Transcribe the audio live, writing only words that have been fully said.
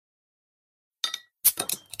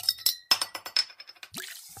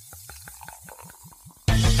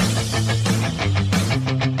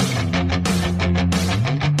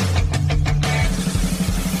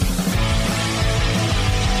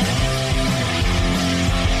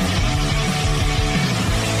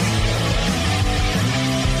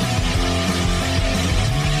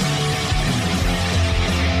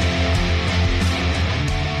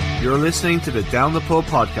You're listening to the Down the Pub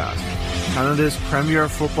podcast, Canada's premier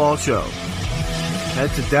football show. Head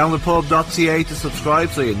to downthepub.ca to subscribe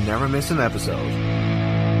so you never miss an episode.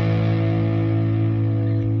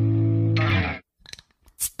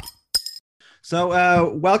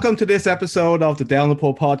 So, welcome to this episode of the Down the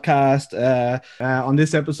Pub podcast. On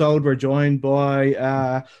this episode, we're joined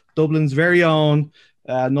by Dublin's very own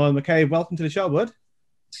Niall McCabe. Welcome to the show, bud.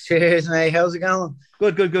 Cheers, mate. How's it going?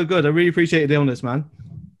 Good. I really appreciate you doing this, man.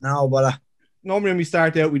 No, but normally when we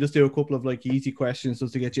start out, we just do a couple of easy questions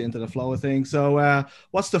just to get you into the flow of things. So,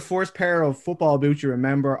 what's the first pair of football boots you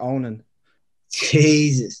remember owning?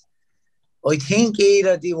 Jesus, I think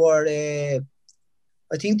either they were.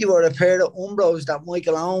 I think they were a pair of Umbros that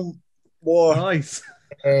Michael Owen wore. Nice.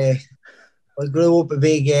 I grew up a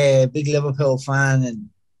big Liverpool fan, and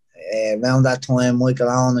around that time, Michael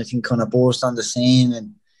Owen, I think, kind of burst on the scene,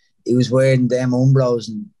 and he was wearing them Umbros,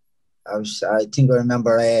 and I think I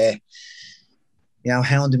remember,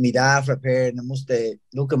 hounding my dad for a pair, and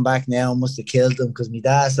looking back now, must have killed him because my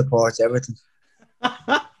dad supports everything.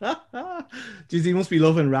 Jeez, he must be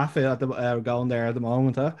loving Rafa at the going there at the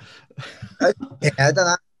moment, huh? I don't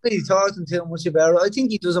know. Really talking too much about it. I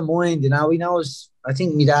think he doesn't mind. He knows. I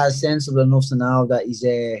think my dad's sensible enough to know that he's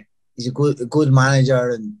a good manager,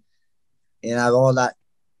 and all that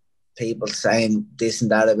people saying this and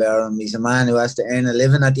that about him. He's a man who has to earn a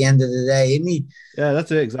living at the end of the day, isn't he? Yeah,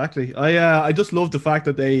 that's it exactly. I just love the fact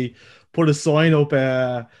that they put a sign up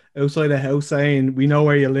outside the house saying "We know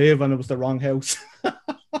where you live," and it was the wrong house.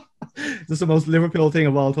 It's the most Liverpool thing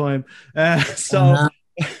of all time.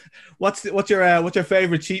 What's your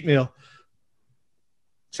favorite cheat meal?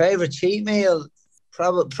 Favorite cheat meal?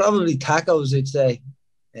 Probably tacos, I'd say.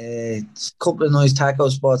 It's a couple of nice taco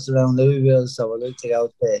spots around Louisville, so I like to go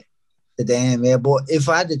to them. Yeah, but if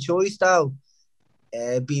I had the choice, though,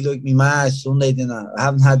 it'd be like my ma's Sunday dinner. I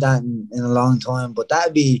haven't had that in a long time, but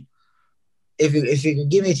that'd be if you could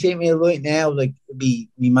give me a cheat meal right now, it'd be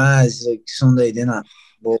my ma's Sunday dinner.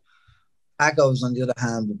 But tacos, on the other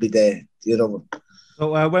hand, would be the other one.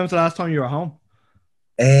 So, when was the last time you were home?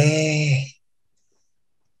 I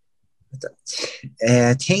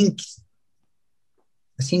think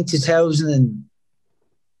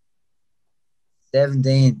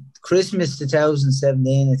 2017, Christmas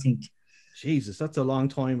 2017, I think. Jesus, that's a long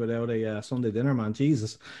time without a Sunday dinner, man.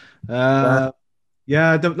 Jesus. My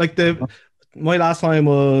last time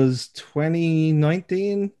was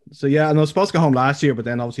 2019. So yeah, and I was supposed to go home last year, but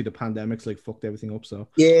then obviously the pandemic's fucked everything up. So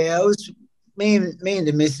yeah, me and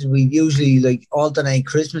the missus, we usually alternate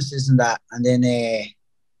Christmases and that, and then I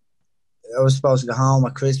was supposed to go home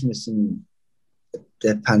at Christmas and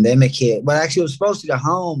the pandemic hit. Well, actually, I was supposed to go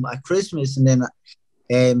home at Christmas, and then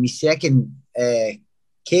my second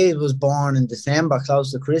kid was born in December,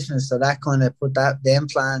 close to Christmas, so that kind of put them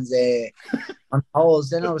plans on hold.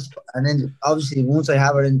 Then obviously once I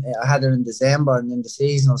had her in December, and then the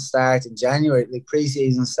season will start in January.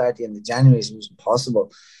 Pre-season start at the end of January, so it was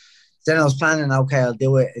impossible. Then I was planning, okay, I'll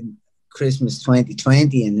do it in Christmas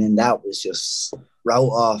 2020, and then that was just wrote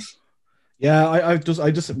off. Yeah,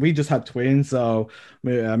 we just had twins, so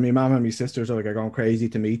my mum and my sisters are going crazy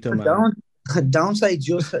to meet them. Don't say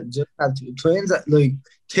just have twins.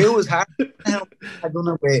 Two was hard. I don't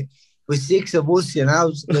know with six of us,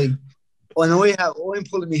 I'm pulling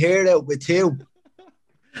my hair out with two.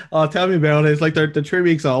 Oh, tell me about it. It's they're 3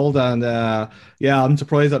 weeks old, and I'm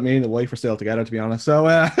surprised that me and the wife are still together, to be honest. So,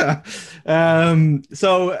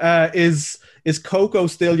 is Coco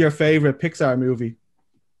still your favorite Pixar movie?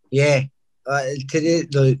 Yeah,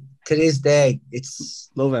 to this day, it's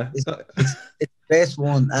love it. It's the best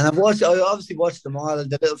one, and I obviously watched them all.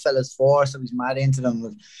 The little fella's 4, so he's mad into them.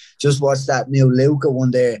 We've just watched that new Luca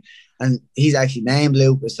one there, and he's actually named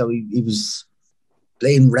Luca, so he was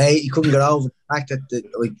playing Ray. He couldn't get over the fact that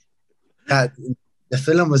the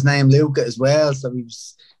film was named Luca as well, so he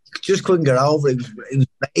just couldn't get over it. He was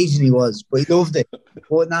raging, but he loved it.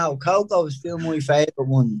 But now Coco is still my favourite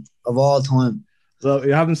one of all time. So if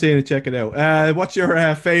you haven't seen it, check it out. What's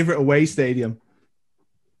your favourite away stadium?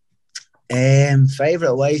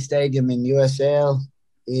 Favourite away stadium in USL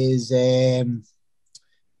is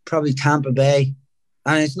probably Tampa Bay,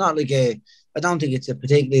 and it's not I don't think it's a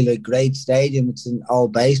particularly great stadium. It's an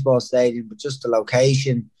old baseball stadium, but just the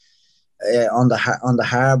location on the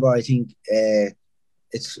harbour, I think and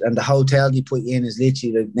the hotel they put you in is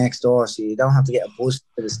literally next door, so you don't have to get a bus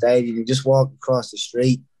to the stadium. You just walk across the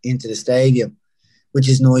street into the stadium, which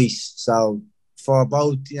is nice. So for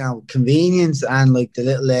both convenience and the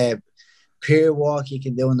little pier walk you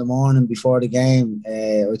can do in the morning before the game,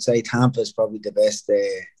 I would say Tampa is probably the best,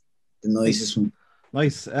 the nicest one.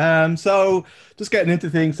 Nice. So just getting into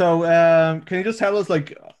things. So, can you just tell us,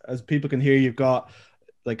 like, as people can hear, you've got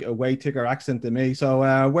like a way thicker accent than me.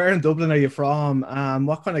 So, where in Dublin are you from?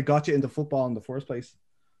 What kind of got you into football in the first place?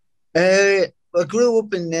 Uh, I grew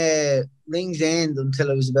up in Ringsend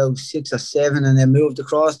until I was about 6 or 7, and then moved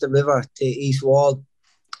across the river to East Wall.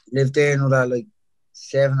 Lived there another like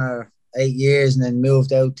 7 or 8 years, and then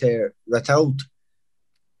moved out to Ratoath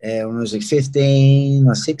when I was like 15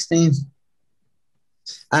 or 16.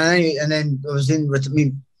 And then I was in with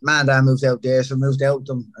me. My dad moved out there, so I moved out with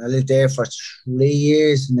them. I lived there for 3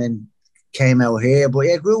 years, and then came out here. But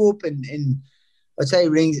yeah, I grew up in I'd say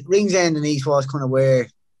Ringsend and East was kind of where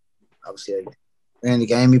obviously I ran the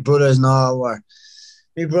game. My brothers and all were.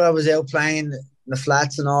 My brother was out playing in the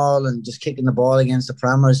flats and all, and just kicking the ball against the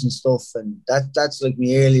prammers and stuff. And that's like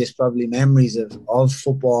my earliest probably memories of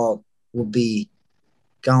football would be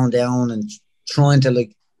going down and trying to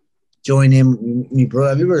like join in. My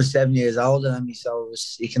brother, we were 7 years older than me, so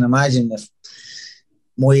you can imagine if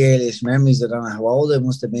my earliest memories. I don't know how old I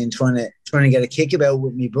must have been trying to get a kick about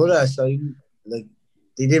with my brother. So like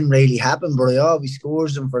they didn't really happen, but I always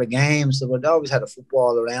scores them for the game. So I always had a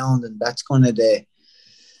football around, and that's kind of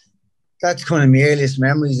my earliest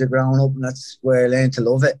memories of growing up, and that's where I learned to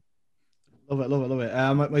love it. Love it, love it, love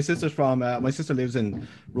it. My sister's from. My sister lives in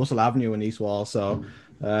Russell Avenue in East Wall, so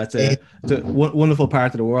it's a wonderful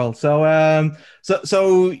part of the world. So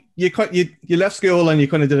so you left school and you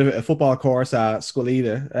kind of did a football course at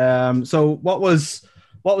Scoilita. So what was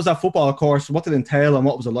that football course? What did it entail, and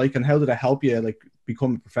what was it like, and how did it help you like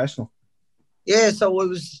become a professional? Yeah, so I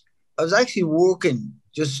was actually working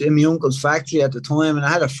just in my uncle's factory at the time, and I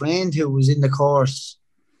had a friend who was in the course,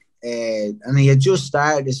 and he had just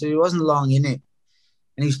started, so he wasn't long in it,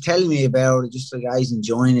 and he was telling me about it, just like guys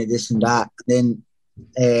enjoying it, this and that. And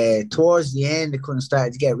then towards the end, it kind of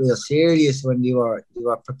started to get real serious when they were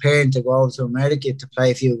preparing to go over to America to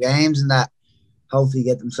play a few games and that, hopefully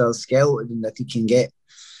get themselves scouted and that they can get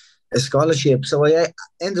a scholarship. So I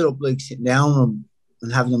ended up like sitting down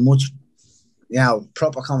and having a much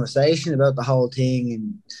proper conversation about the whole thing,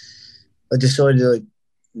 and I decided to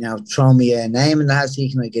throw me a name in the hat so you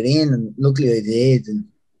can get in, and luckily I did. And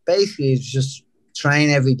basically it's just train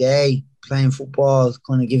every day, playing football,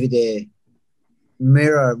 kind of give you the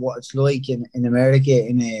mirror what it's like in America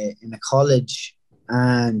in a college.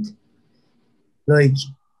 And like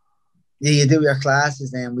you do your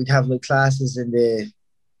classes, then we'd have like classes in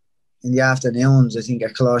the afternoons. I think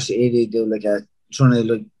at Colossia they do like trying to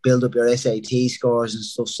like build up your SAT scores and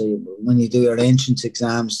stuff. So when you do your entrance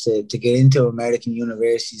exams to get into American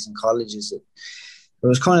universities and colleges, it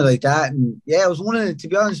was kind of like that. And yeah, to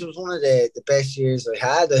be honest, it was one of the best years I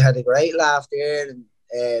had. I had a great laugh there, and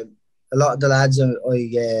a lot of the lads I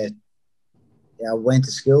went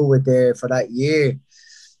to school with there for that year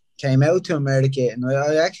came out to America, and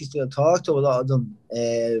I actually still talk to a lot of them,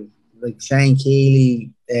 like Shane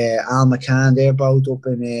Keeley, Al McCann. They're both up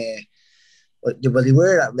in well, they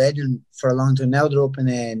were at Reading for a long time. Now they're up in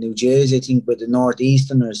New Jersey, I think, with the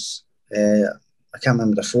Northeasterners. I can't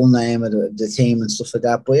remember the full name of the team and stuff like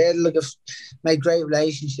that. But yeah, look, I've made great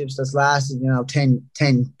relationships that's lasted,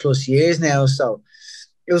 10 plus years now. So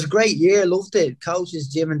it was a great year. I loved it. Coaches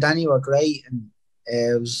Jim and Danny were great, and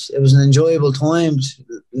it was an enjoyable time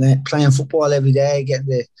playing football every day, getting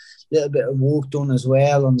the little bit of work done as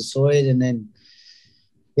well on the side, and then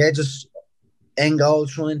just end goal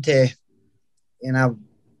trying to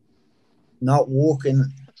not working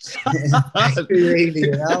really,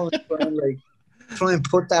 try and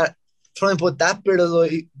put that bit of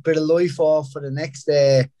life off for the next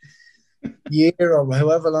year or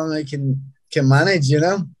however long I can manage,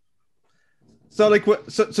 So like,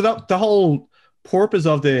 so that the whole purpose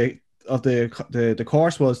of the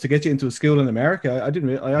course was to get you into a school in America. I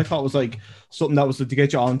thought it was like something that was to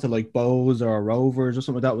get you onto like Bows or Rovers or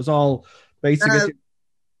something. That was all basically.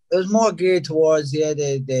 It was more geared towards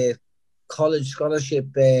the college scholarship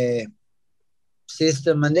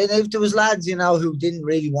system, and then if there was lads who didn't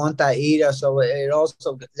really want that either, so it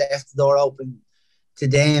also left the door open to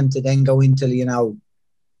them to then go into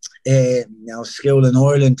school in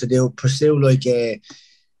Ireland to pursue like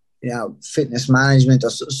fitness management or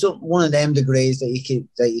some one of them degrees that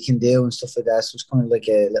you can do and stuff like that. So it's kind of like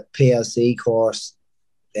a PLC course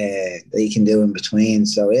that you can do in between.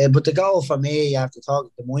 So but the goal for me, after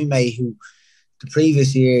talking to my mate who the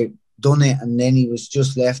previous year done it, and then he was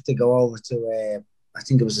just left to go over to I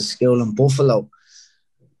think it was a school in Buffalo.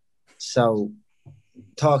 So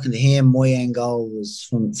talking to him, my end goal was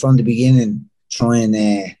from the beginning try and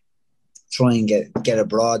get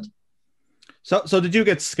abroad. So did you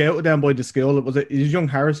get scouted down by the school? It was Young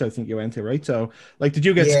Harris, I think you went to, right? So like, did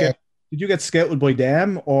you get Yeah, scouted? Did you get scouted by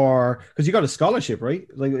them, or because you got a scholarship, right?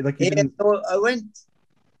 Like you yeah. didn't. So I went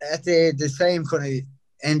at the same kind of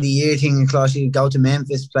end of year thing in class. You go to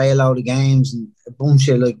Memphis, play a lot of games, and a bunch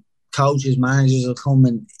of like coaches, managers will come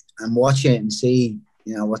and watch it and see,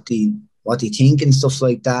 what they think and stuff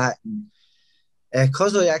like that. And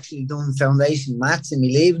because I actually done foundation maths in my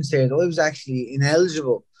leaving cert, I was actually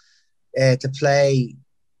ineligible to play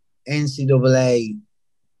NCAA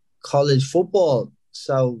college football.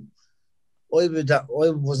 So I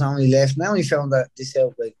was only left. I only found that this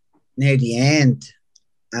out like near the end,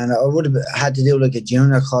 and I would have had to do like a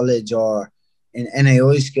junior college or an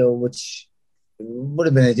NAI school, which would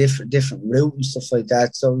have been a different route and stuff like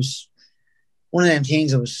that. So it was one of them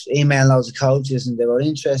things. I was emailing loads of coaches, and they were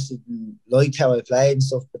interested and liked how I played and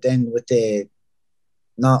stuff. But then with the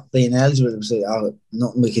not being eligible, it was like, oh,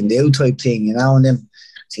 nothing we can do type thing, And then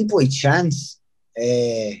I think by chance,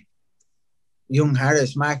 young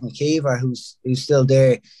Harris, Mark McKeever, who's still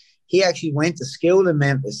there, he actually went to school in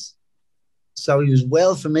Memphis. So he was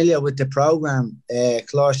well familiar with the program,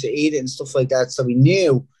 Cláiste Eide and stuff like that. So he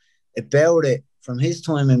knew about it from his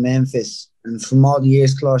time in Memphis and from all the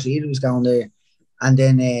years Cláiste Eide was going there. And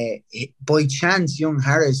then by chance, young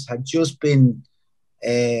Harris had just been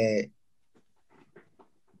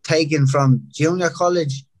taken from junior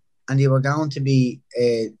college, and they were going to be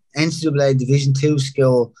NCAA Division II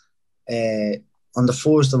school on the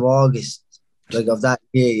 1st of August, like of that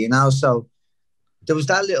year, So there was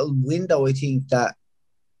that little window, I think, that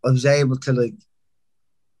I was able to like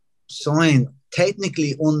sign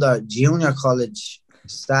technically under junior college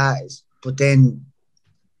status, but then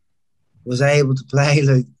was able to play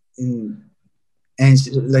like in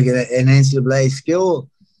like an NCAA school.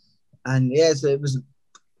 And yeah, so it was,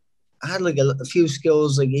 I had like a few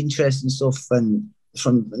skills, like interest and stuff, and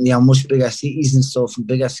from much bigger cities and stuff and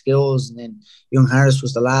bigger skills. And then Young Harris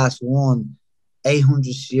was the last one,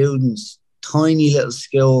 800 students, tiny little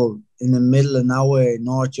school in the middle of nowhere,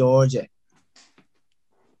 North Georgia.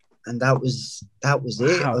 And that was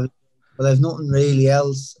it. Wow. But I've nothing really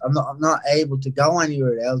else. I'm not able to go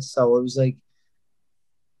anywhere else. So I was like,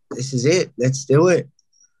 this is it. Let's do it.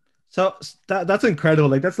 So that's incredible.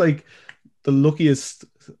 Like that's like the luckiest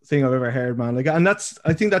thing I've ever heard, man. Like, and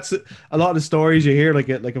I think that's a lot of the stories you hear, like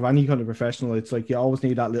of any kind of professional. It's like you always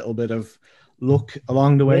need that little bit of luck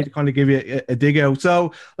along the way to kind of give you a dig out.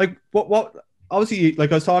 So, like, what? Obviously,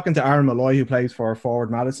 like I was talking to Aaron Malloy, who plays for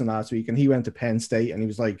Forward Madison last week, and he went to Penn State, and he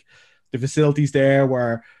was like, the facilities there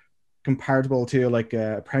were comparable to like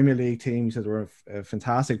a Premier League team. He said they were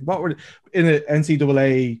fantastic. What were in an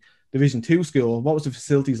NCAA Division II school? What was the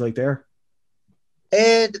facilities like there?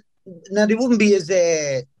 Now they wouldn't be as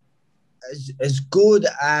good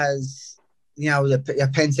as the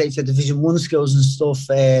Penn State Division One schools and stuff,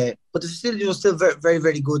 but the facility was still very, very,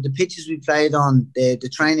 very good. The pitches we played on, the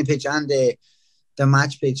training pitch and the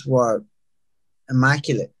match pitch were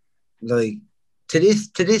immaculate. Like to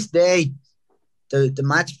this day, the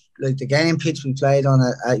match, like the game pitch we played on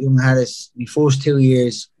at Young Harris the first 2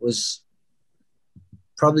 years was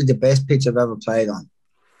probably the best pitch I've ever played on.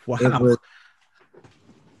 Wow.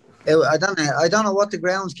 I don't know what the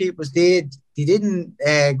groundskeepers did. They didn't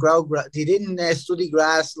They didn't study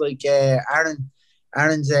grass like Aaron's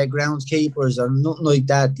groundskeepers or nothing like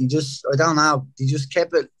that. I don't know. They just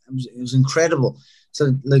kept it. It was incredible.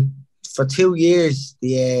 So like for 2 years,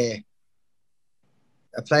 I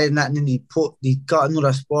played in that, and then they got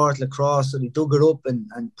another sport, lacrosse, so they dug it up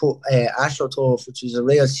and put AstroTurf, which was a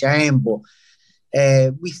real shame. But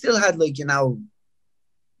we still had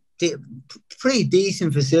pretty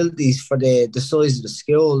decent facilities for the size of the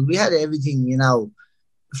school. We had everything,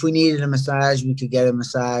 If we needed a massage, we could get a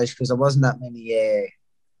massage because there wasn't that many,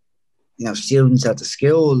 students at the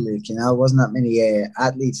school. Like, wasn't that many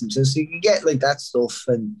athletes and so you could get like that stuff.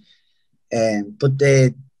 But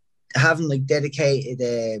having like dedicated,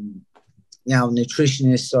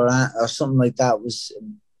 nutritionists or something like that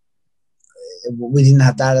we didn't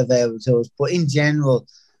have that available to us. But in general,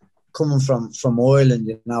 coming from Ireland,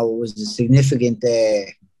 it was a significant,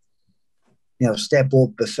 step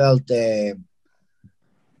up. It felt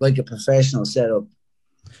like a professional setup.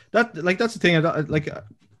 That's the thing. Like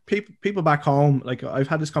people back home, like I've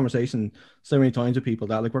had this conversation so many times with people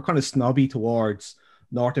that like we're kind of snobby towards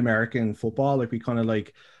North American football. Like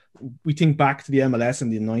we think back to the MLS in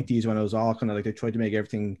the 90s when it was all kind of like they tried to make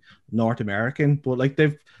everything North American, but like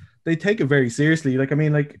they take it very seriously. Like, I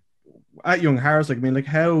mean, like at Young Harris, like, I mean, like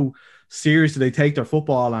how serious do they take their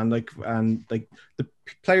football and the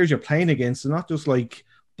players you're playing against are not just like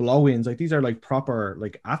blow-ins. Like these are like proper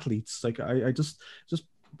like athletes. Like I just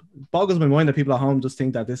boggles my mind that people at home just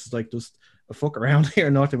think that this is like just a fuck around here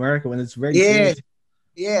in North America when it's very serious.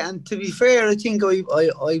 Yeah, and to be fair, I think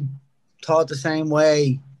I thought the same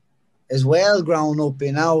way as well growing up,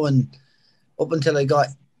 and up until I got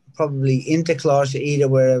probably into Clásica either,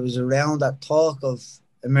 where I was around that talk of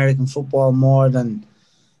American football more than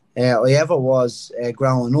I ever was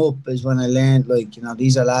growing up, is when I learned, like,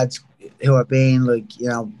 these are lads who are being, like,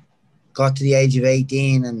 got to the age of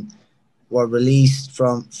 18 and were released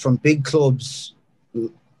from big clubs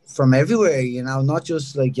from everywhere, not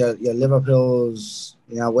just like your Liverpool's,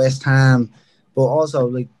 West Ham, but also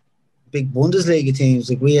like big Bundesliga teams.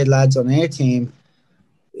 Like we had lads on our team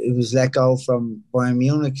who was let go from Bayern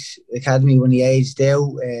Munich academy when he aged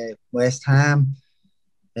out, West Ham,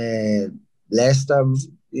 Leicester.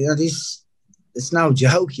 It's no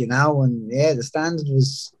joke, and the standard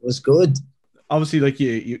was good. Obviously, like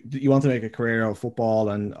you want to make a career out of football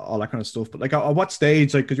and all that kind of stuff, but like at what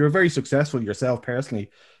stage, like, because you were very successful yourself personally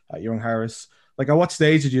at Young Harris, like at what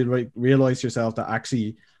stage did you realize yourself that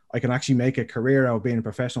actually I can actually make a career out of being a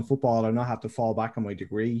professional footballer and not have to fall back on my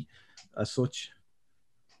degree as such?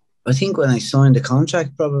 I think when I signed the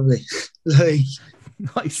contract, probably. Like,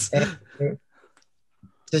 nice. There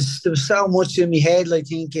was so much in my head, like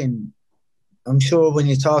thinking, I'm sure when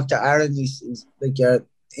you talk to Aaron, he's like, your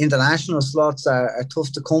international slots are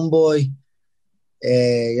tough to come by.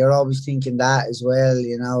 You're always thinking that as well,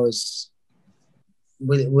 is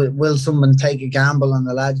will someone take a gamble on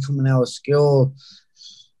the lad coming out of school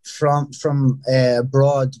from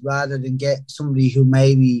abroad rather than get somebody who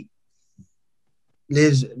maybe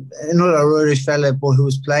lives, another Irish fella, but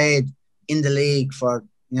who's played in the league for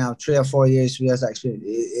 3 or 4 years. So he has actually,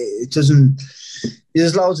 it doesn't.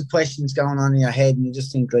 There's loads of questions going on in your head, and you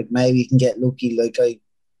just think like maybe you can get lucky. Like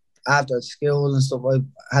after school and stuff, I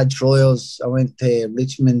had trials. I went to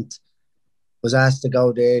Richmond, was asked to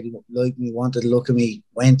go there. They liked me, wanted to look at me.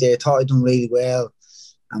 Went there, thought I'd done really well,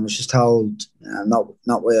 and was just told not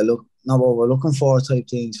what we're looking for type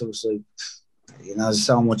thing. So it's like, there's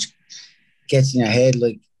so much gets in your head.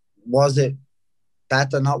 Like, was it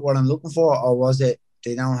that they're not what I'm looking for, or was it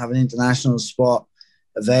they don't have an international spot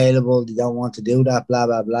available, they don't want to do that, blah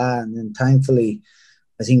blah blah? And then thankfully,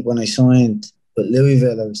 I think when I signed with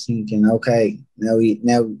Louisville, I was thinking, okay, now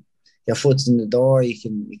your foot's in the door, you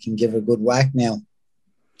can give a good whack now.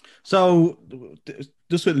 So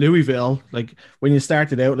just with Louisville, like when you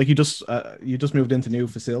started out, like you just moved into new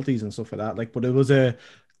facilities and stuff like that, like, but it was a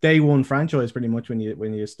day one franchise pretty much when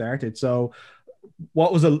you started. So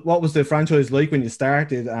what was the franchise like when you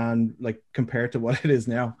started, and like compared to what it is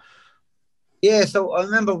now? Yeah, so I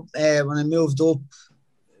remember when I moved up,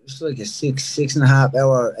 it was like a 6.5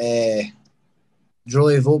 hour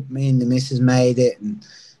drive up. Me and the missus made it and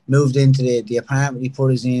moved into the apartment he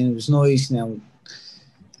put us in. It was nice now,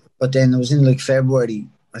 but then it was in like February.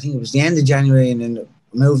 I think it was the end of January, and then I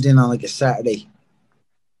moved in on like a Saturday.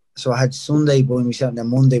 So I had Sunday by myself, and then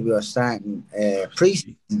Monday we were starting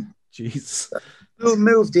pre-season. Jeez. So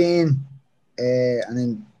moved in, and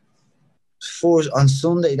then on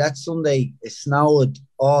Sunday, that Sunday, it snowed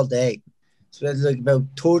all day. So we had like about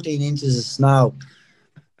 13 inches of snow.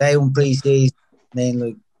 Day one pre-season. And then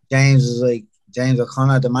like James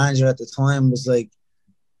O'Connor, the manager at the time, was like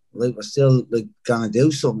we're still like gonna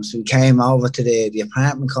do something. So we came over to the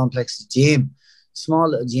apartment complex, the gym, small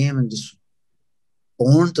little gym, and just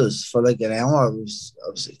burnt us for like an hour. I was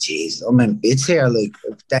like, jeez, I'm in bits here, like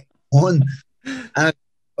day one. And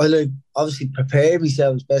I like obviously prepared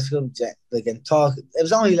myself as best like and talk. It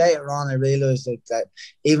was only later on I realised like that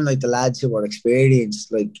even like the lads who were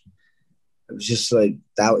experienced, like it was just like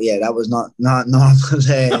that. Yeah, that was not normal.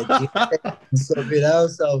 So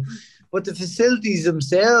So, but the facilities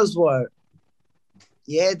themselves were,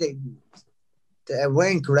 they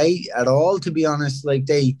weren't great at all, to be honest. Like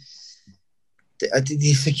they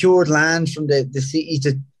secured land from the city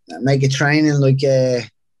to make a training, like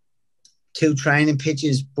 2 training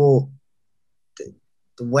pitches, but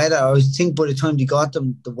the weather, I think by the time they got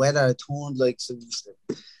them, the weather had turned, like, so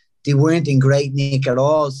they weren't in great nick at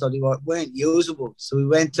all, so they weren't usable. So we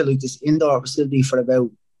went to like this indoor facility for about,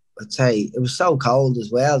 I'd say, it was so cold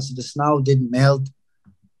as well, so the snow didn't melt.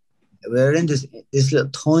 We were in this little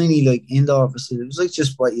tiny like indoor facility. It was like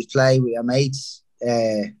just what you play with your mates,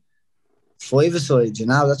 5-a-side,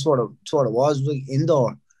 that's what it was. It was like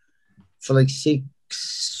indoor for like 6,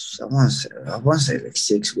 I want to say like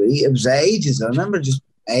 6 weeks. It was ages. I remember just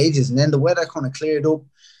ages. And then the weather kind of cleared up.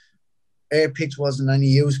 Air pitch wasn't any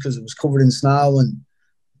use because it was covered in snow, and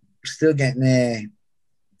still getting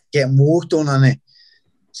work done on it.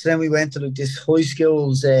 So then we went to like this high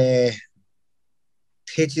school's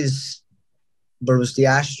pitches, but it was the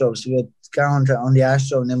Astro. So we had gone on the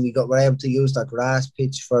Astro, and then were able to use that grass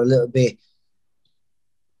pitch for a little bit.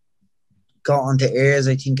 Got onto airs,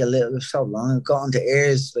 I think, so long. Got onto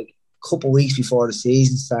airs like a couple of weeks before the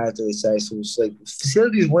season started, I'd say. So it was like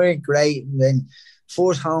facilities weren't great. And then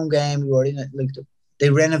first home game, we were in it, like they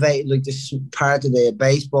renovated like this part of the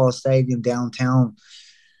baseball stadium downtown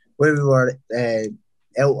where we were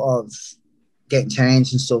out of getting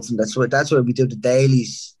changed and stuff. And that's where we do the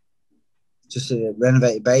dailies. Just a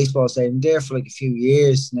renovated baseball stadium there for like a few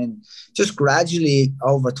years. And then just gradually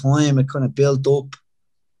over time, it kind of built up.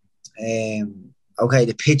 Okay,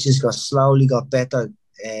 the pitches got better.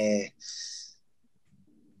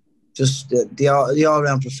 Just the all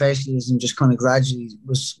round professionalism just kind of gradually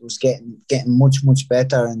was getting much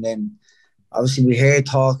better. And then obviously we heard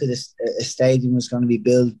talk of this a stadium was going to be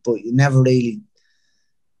built, but you never really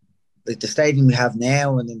like the stadium we have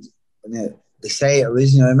now. And then when they say it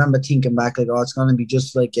originally, I remember thinking back like, oh, it's going to be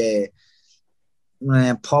just like a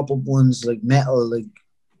pop up ones like metal, like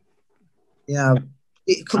you know.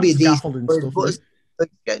 It could be a decent, but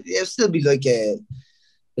it'll still be like a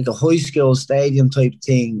high school stadium type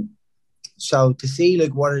thing. So to see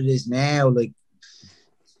like what it is now, like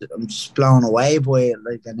I'm just blown away by it.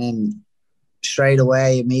 Like, and then straight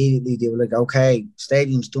away, immediately they were like, "Okay,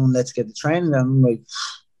 stadium's done. Let's get the training." And I'm like,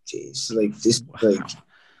 "Jeez, like this, like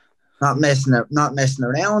not messing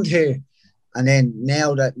around here." And then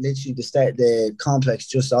now that literally the complex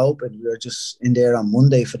just opened, we were just in there on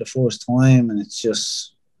Monday for the first time, and it's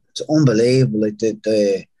unbelievable. Like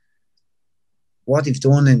the what they've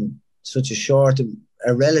done in such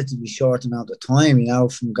a relatively short amount of time. You know,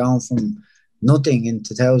 from going from nothing in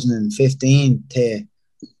 2015 to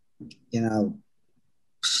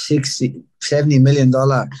 $60-70 million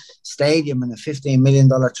stadium and a $15 million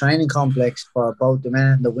training complex for both the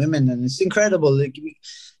men and the women, and it's incredible. Like,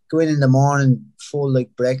 go in the morning, full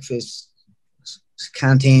like breakfast,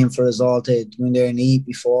 canteen for us all to go in there and eat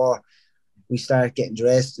before we start getting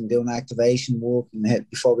dressed and doing activation work, and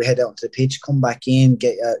before we head out to the pitch, come back in,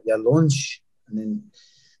 get your lunch, and then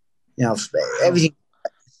everything.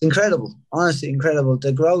 It's incredible, honestly incredible.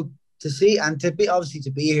 The growth to see, and to be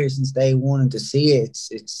here since day one and to see it,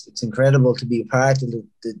 it's incredible to be a part of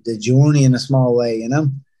the journey in a small way, you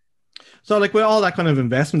know. So, like, with all that kind of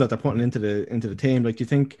investment that they're putting into the team, like, do you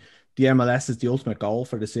think the MLS is the ultimate goal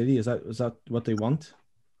for the city? Is that what they want?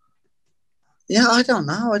 Yeah, I don't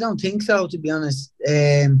know. I don't think so, to be honest.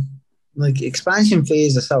 Like, expansion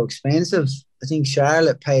fees are so expensive. I think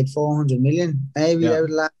Charlotte paid 400 million. Maybe they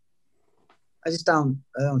would. I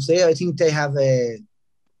don't see it. I think they have a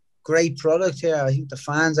great product here. I think the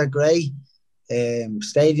fans are great.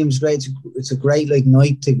 Stadium's great. It's a great like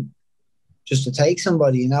night to take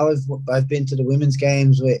somebody. You know, I've been to the women's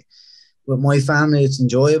games with my family. It's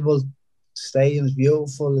enjoyable. Stadium's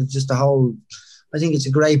beautiful. It's just I think it's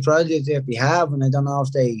a great project that we have, and I don't know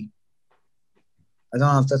if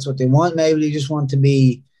that's what they want. Maybe they just want to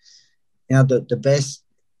be, the best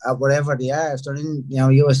at whatever they are. If they're in,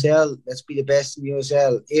 USL, let's be the best in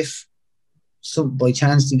USL. If by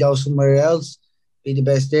chance they go somewhere else, be the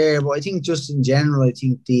best there. But I think just in general, I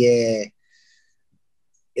think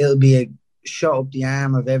it'll be a shot up the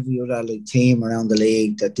arm of every other like team around the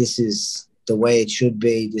league that this is the way it should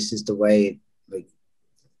be. This is the way like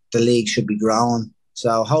the league should be growing.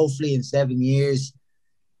 So hopefully in 7 years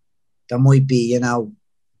there might be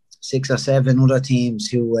 6 or 7 other teams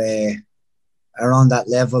who are on that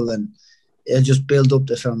level, and it'll just build up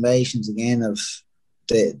the foundations again of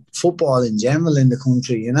the football in general in the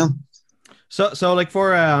country. So like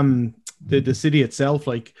for the city itself,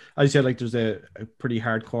 like as you said, like there's a pretty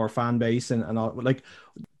hardcore fan base and all. Like,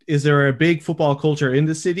 is there a big football culture in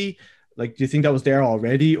the city? Like, do you think that was there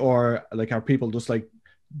already, or like are people just like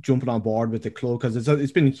jumping on board with the club because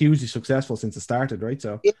it's been hugely successful since it started, right?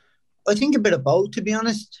 So yeah, I think a bit of both, to be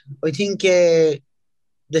honest. I think the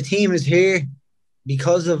team is here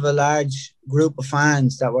because of a large group of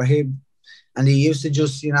fans that were here, and they used to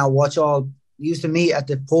just watch all. Used to meet at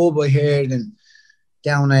the pub I heard and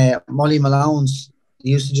down at Molly Malone's.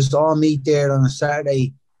 They used to just all meet there on a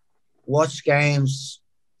Saturday, watch games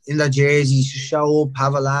in their jerseys, show up,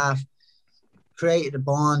 have a laugh, created a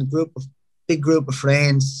bond, big group of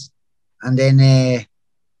friends. And then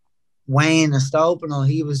Wayne Estopino,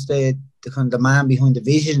 he was the kind of the man behind the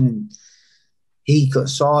vision, and he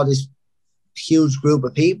saw this huge group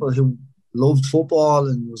of people who loved football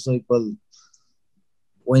and was like, well,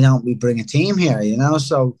 why don't we bring a team here,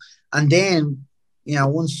 So, and then,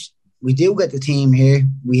 once we do get the team here,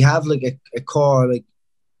 we have like a core like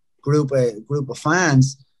group of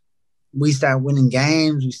fans, we start winning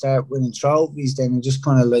games, we start winning trophies, then it just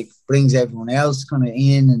kind of like brings everyone else kind of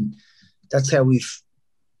in, and that's how we've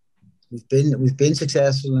been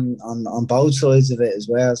successful on both sides of it as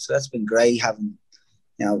well. So that's been great having,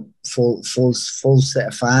 you know, full set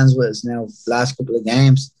of fans with us now the last couple of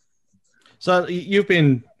games. So you've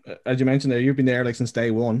been, as you mentioned there, you've been there like since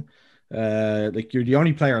day one. Like you're the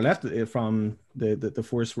only player left from the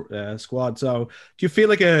first squad. So do you feel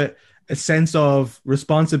like a sense of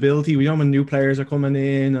responsibility? We know when new players are coming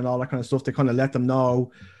in and all that kind of stuff, to kind of let them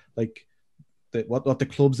know like what the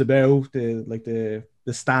club's about, the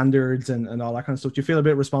standards and all that kind of stuff. Do you feel a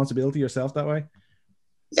bit of responsibility yourself that way?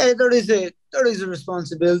 Yeah, there is a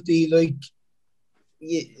responsibility. Like,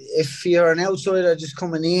 if you're an outsider just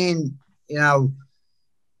coming in, you know,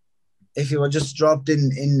 if you were just dropped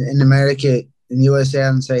in America, in USA,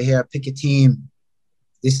 and say, here, pick a team.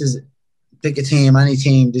 Pick a team, any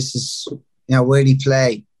team. This is, you know, where they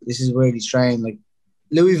play. This is where they train. Like,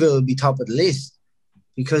 Louisville would be top of the list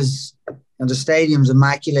because, you know, the stadium's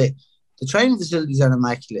immaculate. The training facilities are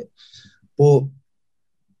immaculate. But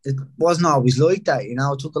it wasn't always like that, you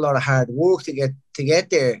know. It took a lot of hard work to get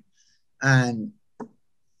there. And,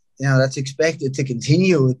 you know, that's expected to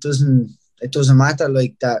continue. It doesn't matter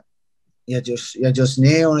like that. You're just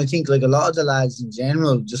new. And I think like a lot of the lads in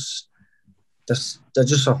general, they're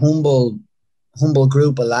just a humble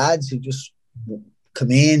group of lads who just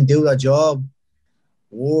come in, do their job,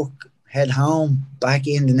 work, head home, back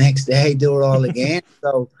in the next day, do it all again.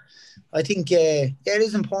 So I think it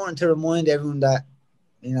is important to remind everyone that,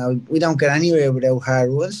 you know, we don't get anywhere without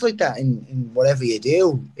hard work. It's like that in whatever you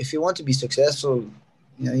do. If you want to be successful,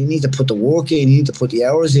 you know, you need to put the work in, you need to put the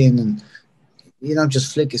hours in, and you don't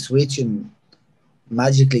just flick a switch and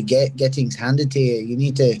magically get things handed to you. You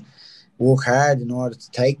need to work hard in order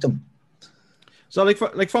to take them. So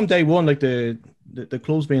like from day one, like the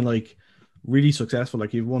club's been like really successful.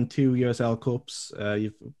 Like you've won 2 USL Cups,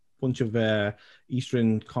 you've a bunch of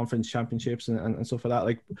Eastern Conference Championships and stuff like that.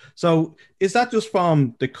 Like, so is that just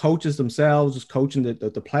from the coaches themselves, just coaching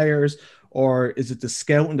the players, or is it the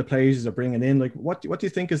scouting the players they're bringing in? Like, what do you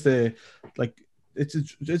think is the, like,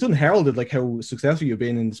 it's unheralded like how successful you've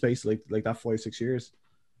been in the space like that 5-6 years?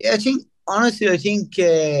 Yeah, I think honestly,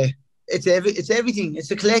 it's everything.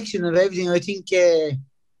 It's a collection of everything. I think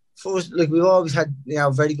first, like, we've always had, you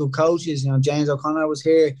know, very good coaches. You know, James O'Connor was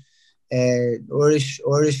here, Irish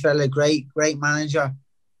fella, great manager.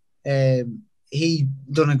 He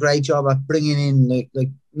done a great job at bringing in like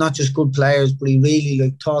not just good players, but he really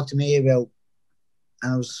like talked to me about.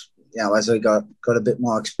 And I was, you know, as I got a bit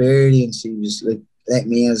more experience, he was like let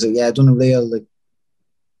me in. I was like, yeah, I done a real like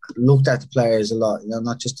looked at the players a lot. You know,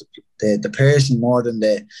 not just the person more than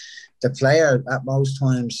the player at most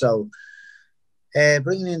times. So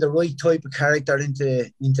bringing in the right type of character into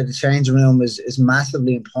the changing room is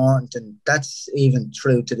massively important, and that's even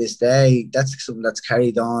true to this day. That's something that's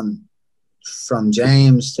carried on from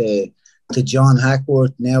James to John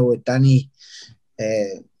Hackworth now with Danny.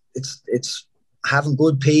 It's having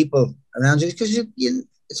good people around you, because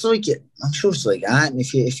it's like I'm sure it's like that. And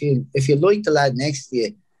if you like the lad next to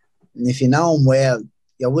you, and if you know him well,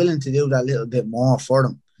 you're willing to do that little bit more for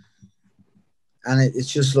them. And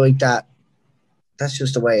it's just like that. That's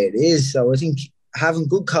just the way it is. So I think having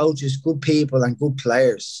good coaches, good people, and good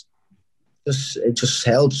players, it just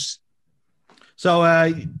helps. So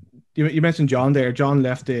you mentioned John there. John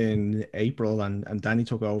left in April, and Danny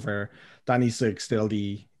took over. Danny's like still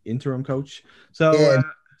the interim coach. So yeah.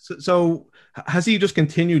 So has he just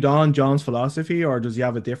continued on John's philosophy, or does he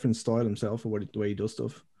have a different style himself, or the way he does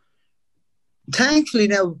stuff? Thankfully,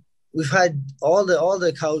 now we've had all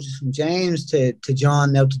the coaches from James to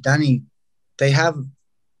John now to Danny. They have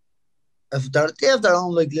their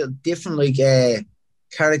own like little different like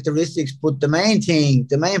characteristics, but the main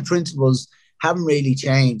principles haven't really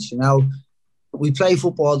changed. You know, we play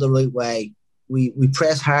football the right way. We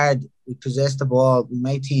press hard. We possess the ball. We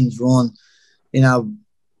make teams run. You know,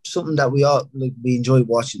 something that we enjoy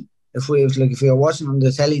watching. If we are watching on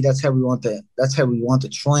the telly, that's how we want to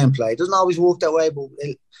try and play. It doesn't always work that way, but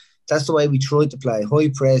that's the way we try to play. High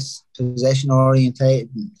press, possession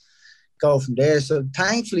orientated, and go from there. So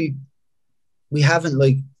thankfully, we haven't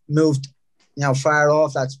like moved, you know, far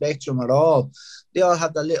off that spectrum at all. They all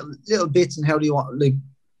have the little bits in how they want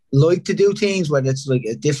like to do things, whether it's like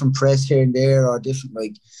a different press here and there, or different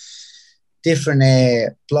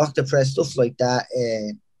block the press, stuff like that.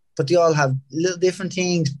 But they all have little different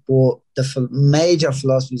things, but the major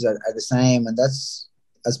philosophies are the same. And that's,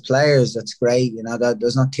 as players, that's great. You know, that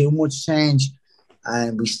there's not too much change,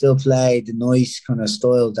 and we still play the nice kind of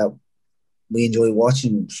style that we enjoy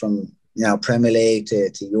watching from Premier League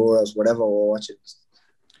to Euros, whatever we're watching.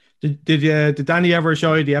 Did Danny ever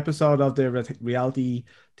show you the episode of the reality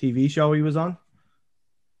TV show he was on?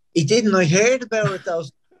 He didn't. I heard about it though.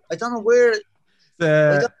 I don't know where.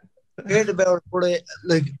 I heard about it, but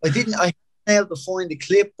I didn't. I able to find the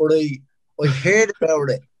clip, but I heard about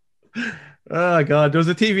it. Oh god, there was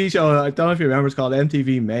a TV show, I don't know if you remember, it's called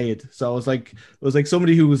MTV Made. So it was like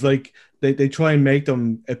somebody who was like they try and make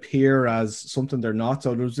them appear as something they're not.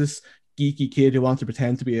 So there was this geeky kid who wanted to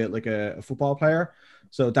pretend to be a football player.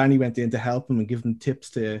 So Danny went in to help him and give him tips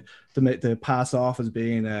to pass off as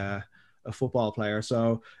being a football player.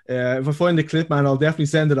 So if I find the clip, man, I'll definitely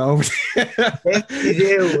send it over to you. Definitely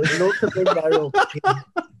do. I'd love to bring that up.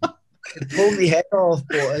 It pulled me head off,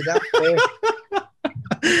 but that's fair.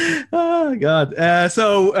 Oh god.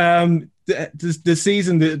 So the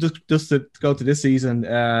season, just to go to this season,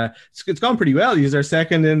 it's gone pretty well. You're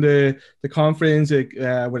second in the conference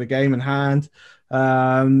with a game in hand.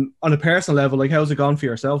 On a personal level, like, how's it gone for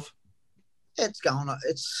yourself? It's gone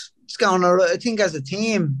all right. I think as a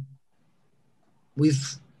team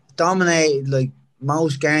we've dominated like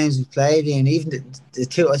most games we played in. Even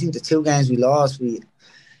the two games we lost, we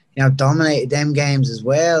dominated them games as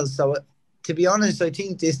well. So to be honest, I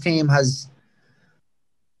think this team has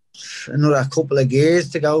another couple of years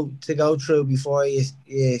to go through before you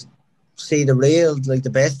see the real, like, the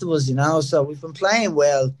best of us, So we've been playing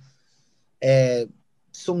well.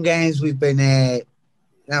 Some games we've been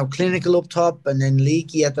clinical up top and then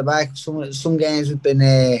leaky at the back. Some games we've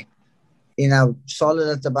been solid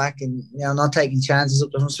at the back and not taking chances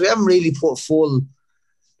up the front. So we haven't really put full,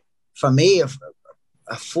 for me, a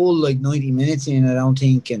full like 90 minutes in. I don't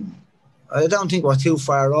think we're too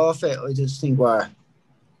far off it. I just think we'll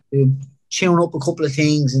tune up a couple of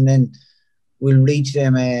things and then we'll reach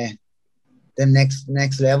them the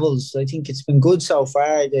next levels. So I think it's been good so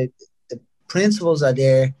far. The principles are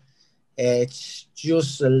there. It's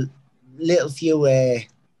just a little few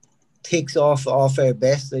ticks off our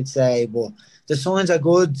best, I'd say, but the signs are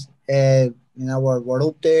good. We're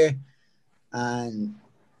up there, and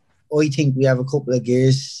I think we have a couple of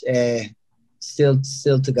gears still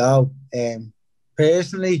to go.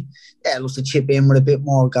 Personally, I'd love to chip in with a bit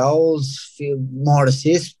more goals, feel more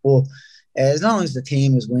assists, but as long as the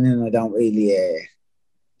team is winning, I don't really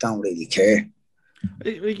care.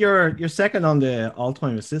 You're second on the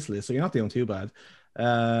all-time assist list, so you're not doing too bad.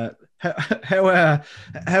 How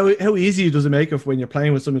easy does it make it when you're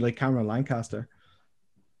playing with somebody like Cameron Lancaster?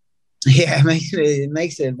 Yeah, it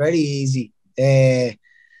makes it very easy.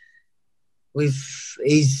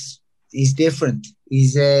 He's different.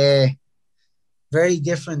 He's very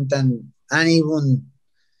different than anyone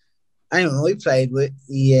I played with.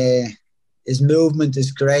 His movement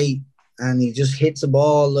is great, and he just hits the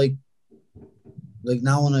ball like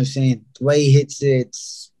no one I've seen. The way he hits it,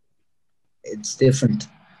 it's different.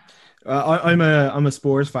 I'm a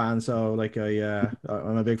Spurs fan, so like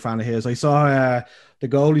I'm a big fan of his. I saw the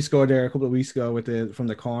goal he scored there a couple of weeks ago from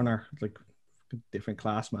the corner. Like, different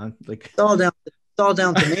class, man. Like, it's all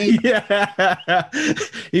down to me. Yeah,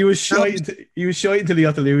 he was shy until he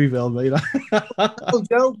got to Louisville, mate. No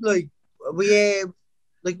joke. Like, we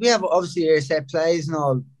have obviously our set plays and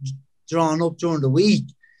all drawn up during the week.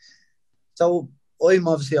 So I'm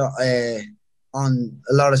obviously on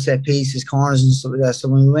a lot of set pieces, corners and stuff like that. So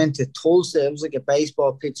when we went to Tulsa, it was like a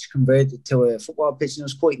baseball pitch converted to a football pitch, and it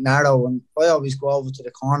was quite narrow. And I always go over to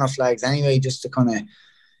the corner flags anyway, just to kind of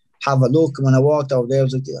have a look. And when I walked over there, I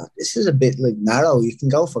was like, yeah, this is a bit like narrow. You can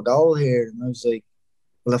go for goal here. And I was like,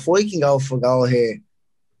 well, if I can go for goal here,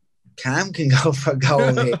 Cam can go for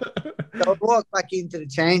goal here. So I walked back into the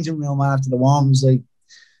changing room after the warm. I was like,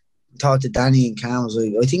 talked to Danny and Cam. I was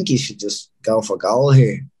like, I think you should just go for goal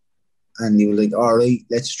here. And he was like, all right,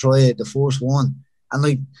 let's try it, the first one. And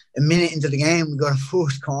like a minute into the game, we got a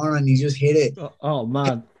first corner and he just hit it. Oh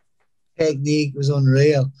man. Technique was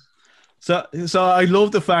unreal. So I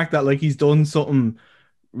love the fact that, like, he's done something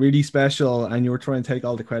really special and you were trying to take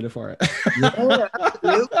all the credit for it. Yeah,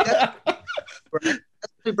 absolutely.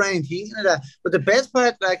 That's Brian teasing of that. But the best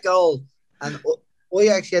part of that goal, and I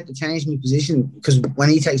actually had to change my position because when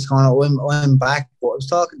he takes corner, I'm back. But I was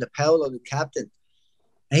talking to Paolo, the captain.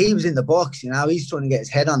 He was in the box, he's trying to get his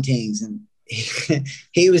head on things. And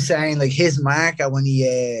he was saying, like, his marker when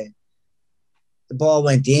the ball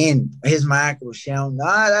went in, his marker was shouting,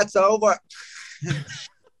 that's over.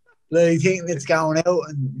 Like, thinking it's going out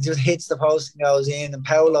and just hits the post and goes in. And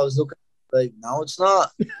Paolo's looking like, no, it's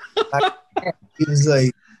not. He was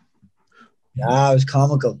like, it was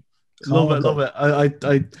comical. Love it.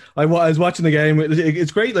 I was watching the game.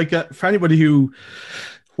 It's great, like, for anybody who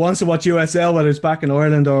wants to watch USL, whether it's back in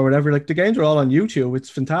Ireland or whatever, like the games are all on YouTube. It's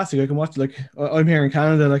fantastic. I can watch, like, I'm here in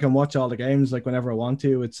Canada and I can watch all the games like whenever I want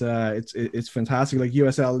to. It's fantastic. Like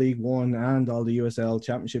USL League One and all the USL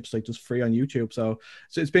championships, like just free on YouTube. So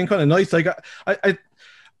it's been kind of nice. Like I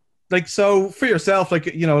like, so for yourself, like,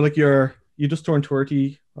 you know, like you just turned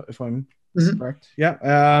 30, if I'm correct.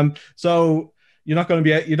 Yeah. So you're not going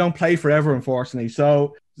to be, you don't play forever, unfortunately.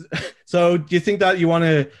 So do you think that you want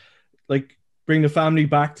to, like, bring the family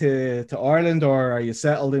back to Ireland, or are you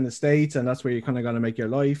settled in the States and that's where you're kind of going to make your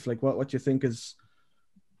life? Like, what do you think is?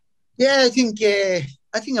 Yeah, I think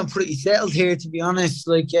I'm pretty settled here, to be honest.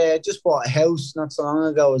 Like, just bought a house not so long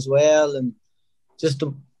ago as well, and just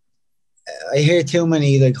I hear too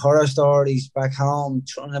many like horror stories back home,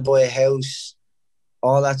 trying to buy a house,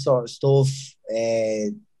 all that sort of stuff.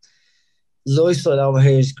 Lifestyle over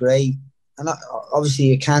here is great, and obviously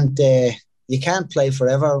you can't play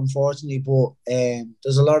forever, unfortunately. But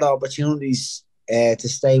there's a lot of opportunities to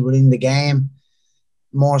stay within the game,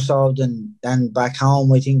 more so than back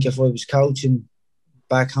home. I think if I was coaching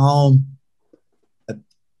back home, I'd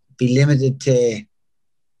be limited to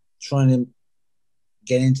trying to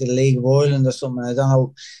get into the League of Ireland or something. I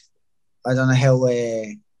don't know how.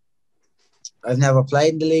 I've never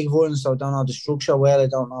played in the League of Ireland, so I don't know the structure well. I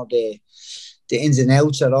don't know the ins and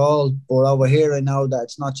outs at all. But over here, I know that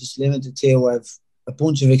it's not just limited to. I've a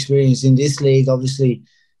bunch of experience in this league, obviously.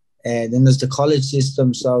 Then there's the college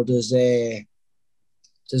system, so there's a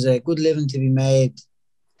good living to be made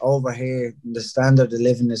over here. And the standard of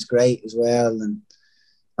living is great as well. And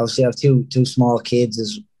obviously, I have two small kids,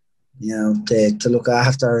 as you know, to look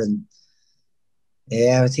after. And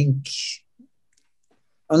yeah, I think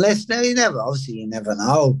unless now you never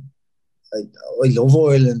know. I love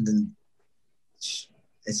Ireland, and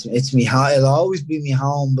it's me home. It'll always be me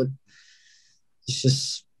home, but it's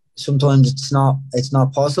just sometimes it's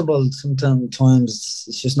not possible. Sometimes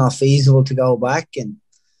it's just not feasible to go back. And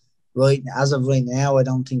as of right now, I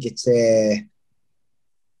don't think it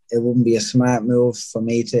wouldn't be a smart move for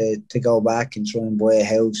me to go back and try and buy a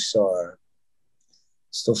house or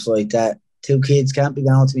stuff like that. 2 kids can't be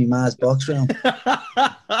going to me ma's box room.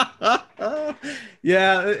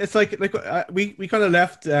 Yeah, it's like we kind of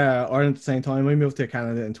left Ireland at the same time. We moved to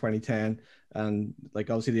Canada in 2010, and like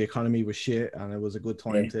obviously the economy was shit, and it was a good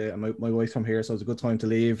time to. And my wife's from here, so it was a good time to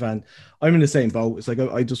leave. And I'm in the same boat. It's like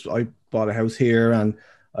I bought a house here, and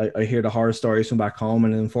I hear the horror stories from back home,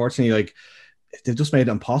 and unfortunately, like they've just made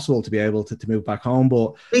it impossible to be able to move back home.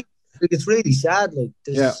 But it's really sad. Like,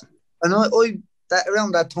 and that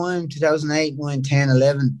around that time, 2008, 9, 10,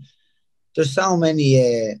 11, there's so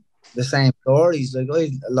many the same stories. Like, I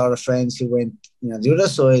had a lot of friends who went, the other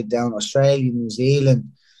side, down Australia, New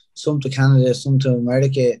Zealand, some to Canada, some to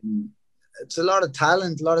America. And it's a lot of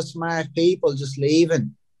talent, a lot of smart people just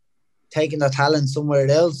leaving, taking their talent somewhere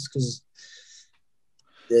else because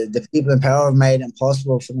the people in power have made it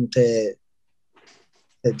impossible for them to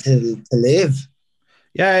live.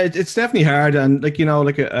 Yeah, it's definitely hard, and like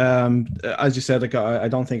as you said, like I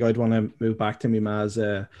don't think I'd want to move back to me ma's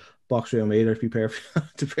box room either, to be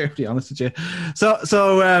perfectly honest with you.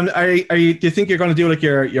 So are you? Do you think you're going to do like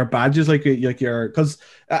your badges, like your? Because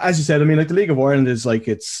as you said, I mean, like the League of Ireland is like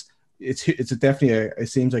it's definitely it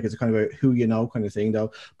seems like it's a kind of a who you know kind of thing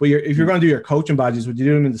though. But if you're going to do your coaching badges, would you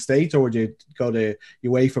do them in the States, or would you go to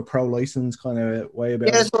UEFA Pro license kind of way about?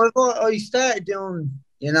 Yeah, so I started doing,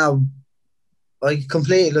 I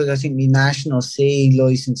completed, I think, my National C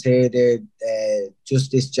license here there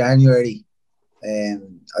just this January.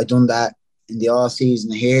 I done that in the off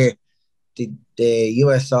season here. The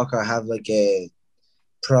US Soccer have like a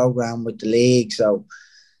program with the league, so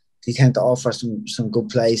they tend to offer some good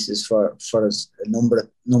places for a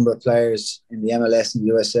number of players in the MLS and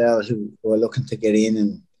USL who are looking to get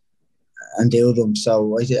in and do them.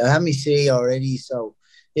 So I have my C already. So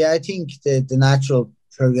yeah, I think the natural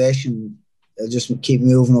progression. I'll just keep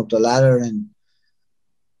moving up the ladder and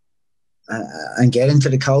get into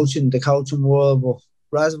the coaching world.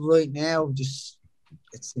 But as of right now, just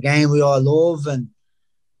it's the game we all love and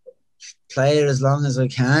play it as long as I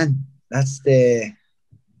can. That's the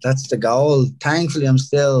goal. Thankfully, I'm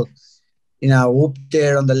still, up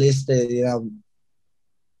there on the list of,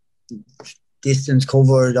 distance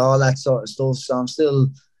covered, all that sort of stuff. So I'm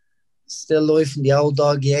still life in the old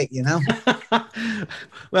dog yet,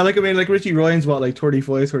 Well, like, I mean, like Richie Ryan's what, like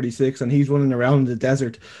 35, 36, and he's running around the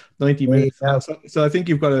desert 90 minutes. Yeah. So I think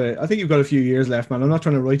you've got a few years left, man. I'm not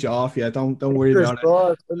trying to write you off yet. Don't worry about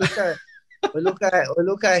it. I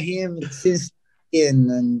look at him since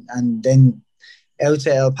and then out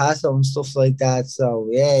to El Paso and stuff like that. So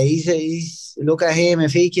yeah, he's look at him.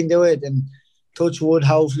 If he can do it, and touch wood,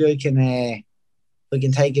 hopefully we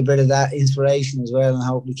can take a bit of that inspiration as well, and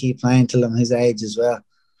hopefully keep playing till I'm his age as well.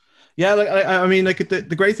 Yeah, like I mean, like the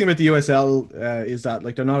great thing about the USL is that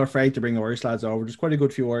like they're not afraid to bring Irish lads over. There's quite a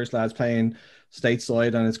good few Irish lads playing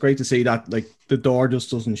stateside, and it's great to see that like the door just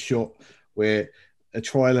doesn't shut with a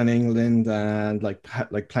trial in England and like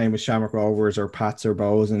playing with Shamrock Rovers or Pats or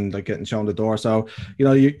Bows and like getting shown the door. So you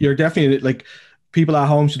know you're definitely like, people at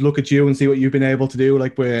home should look at you and see what you've been able to do,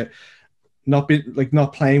 like with not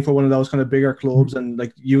playing for one of those kind of bigger clubs and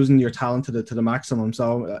like using your talent to the maximum.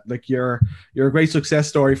 So like you're a great success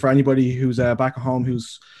story for anybody who's back at home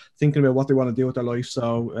who's thinking about what they want to do with their life.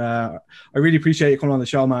 So I really appreciate you coming on the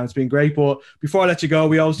show, man. It's been great. But before I let you go,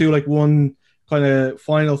 we always do like one kind of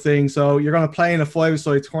final thing. So you're going to play in a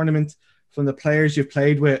 5-a-side tournament. From the players you've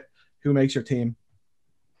played with, who makes your team?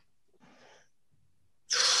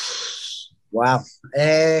 Wow.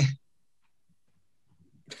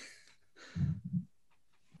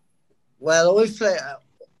 Well, I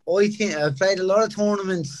think I've played a lot of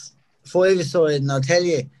tournaments 5-a-side, and I'll tell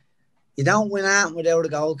you, you don't win out without a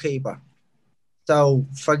goalkeeper. So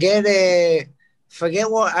forget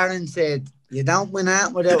what Aaron said. You don't win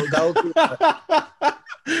out without a goalkeeper.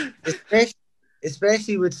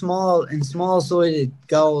 Especially with small-sided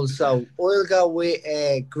goals. So I'll go with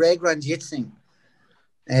Greg Ranjitsingh.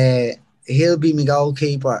 He'll be my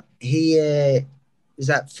goalkeeper. He is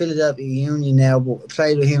at Philadelphia Union now, but I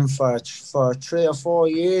played with him for 3 or 4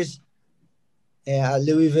 years at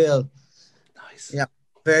Louisville. Nice. Yeah,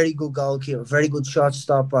 very good goalkeeper, very good shot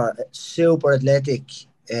stopper, super athletic,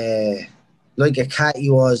 like a cat he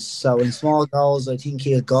was. So in small goals, I think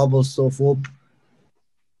he'll gobble stuff up.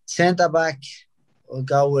 Centre back, I'll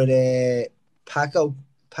go with Paco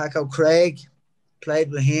Craig.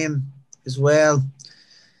 Played with him as well.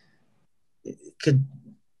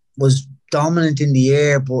 Was dominant in the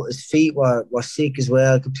air, but his feet were sick as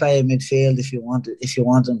well. Could play in midfield if you want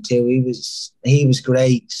him to. He was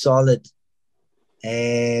great, solid.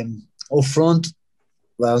 Up front,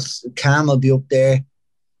 well, Cam will be up there.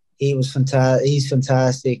 He was fantastic. He's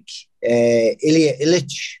fantastic. Ilya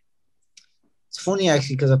Ilic. It's funny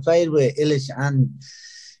actually because I played with Ilic and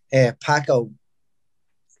Paco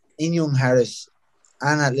in Young Harris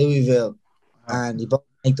and at Louisville, and he both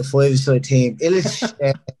make the 5-a-side team. Ilic,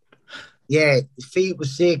 his feet were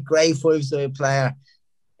sick. Great 5-a-side player.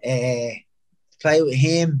 Play with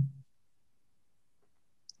him.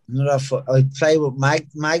 I play with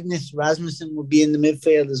Magnus Rasmussen. Would be in the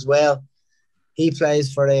midfield as well. He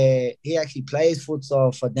actually plays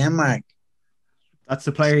futsal for Denmark. That's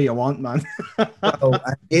the player you want, man.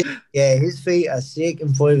 His feet are sick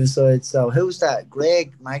and 5-a-side. So who's that?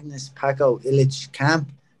 Greg, Magnus, Paco, Ilic,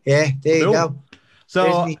 Camp. Yeah, there you go.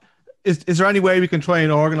 So is there any way we can try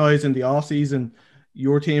and organise in the off season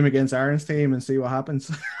your team against Aaron's team and see what happens?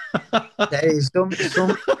 There is some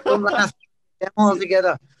last them all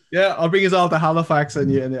together. Yeah, I'll bring us all to Halifax and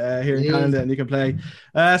here in Canada, and you can play.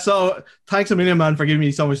 So thanks a million, man, for giving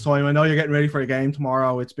me so much time. I know you're getting ready for a game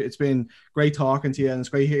tomorrow. It's been great talking to you, and it's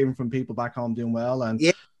great hearing from people back home doing well. And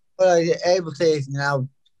well, I'm able to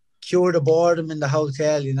cure the boredom in the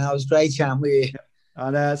hotel. It's great chatting with you.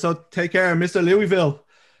 And so take care, Mr. Louisville.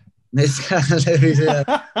 Mr. Louisville.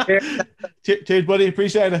 Cheers, buddy.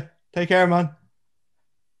 Appreciate it. Take care, man.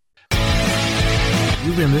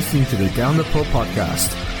 You've been listening to the Down the Pub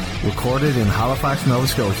podcast, recorded in Halifax, Nova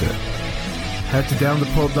Scotia. Head to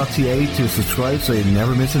downthepub.ca to subscribe so you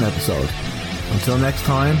never miss an episode. Until next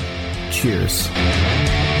time, cheers.